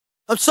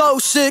I'm so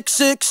sick,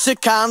 sick,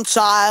 sick and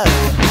tired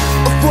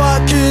of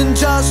working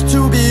just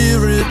to be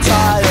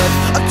retired.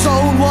 I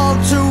don't want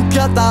to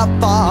get that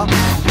far.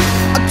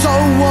 I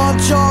don't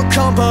want your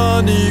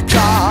company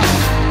car.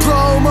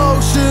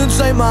 Promotions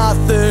ain't my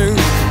thing.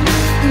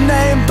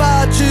 Name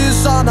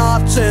badges are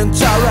not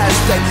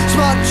interesting. It's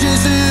much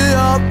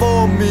easier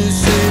for me,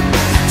 see,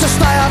 to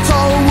stay at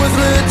home with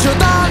Richard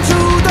than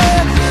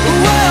today.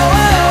 Away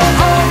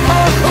from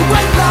here.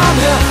 Away from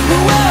here.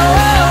 Away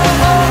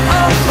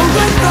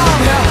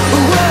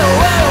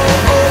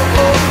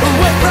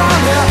from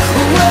here.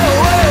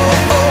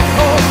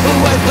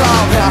 Away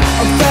from here.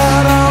 I'm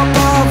fed up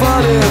of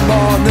early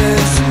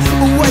mornings.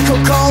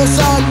 Wake-up calls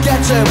are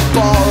getting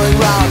boring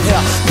round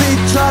here. Be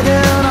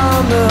dragging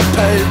on the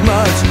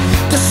pavement,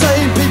 the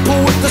same people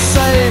with the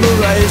same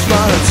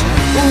arrangements.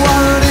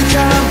 Irony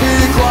can be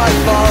quite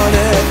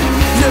funny.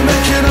 You're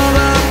making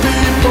other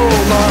people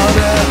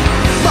money.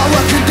 My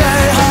working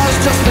day has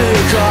just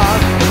begun.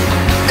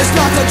 It's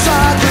not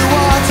exactly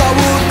what I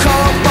would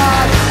call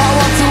bad. I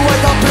want to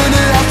wake up in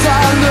the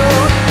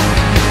afternoon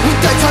with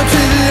daytime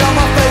TV on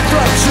my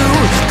favorite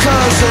tune,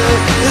 'cause it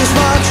is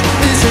much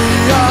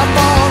easier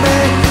for me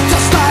to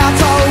stay at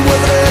home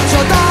with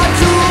Richard than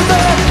to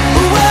the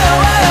away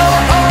from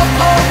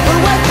here.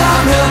 Away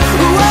from here.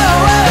 Away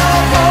from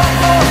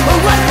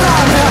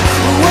here.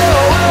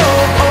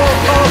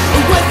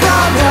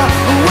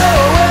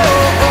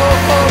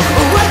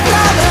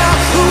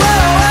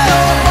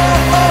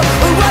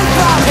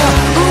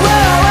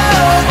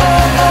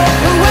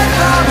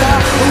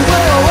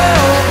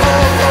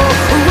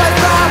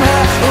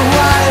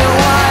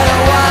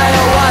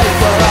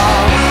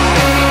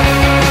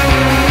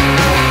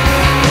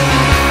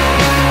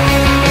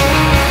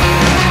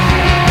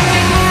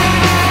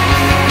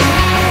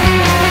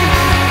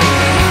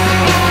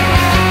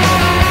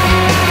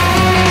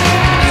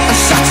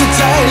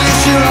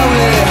 Your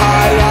only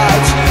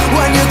highlight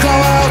when you go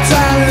out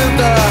and in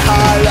the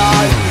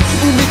highlight,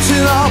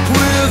 meeting up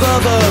with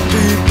other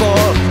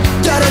people,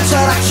 get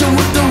interaction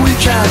with the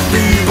weekend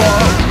people.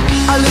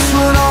 I listen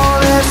when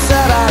all is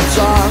said and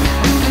done.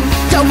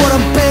 Get what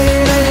I'm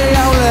paid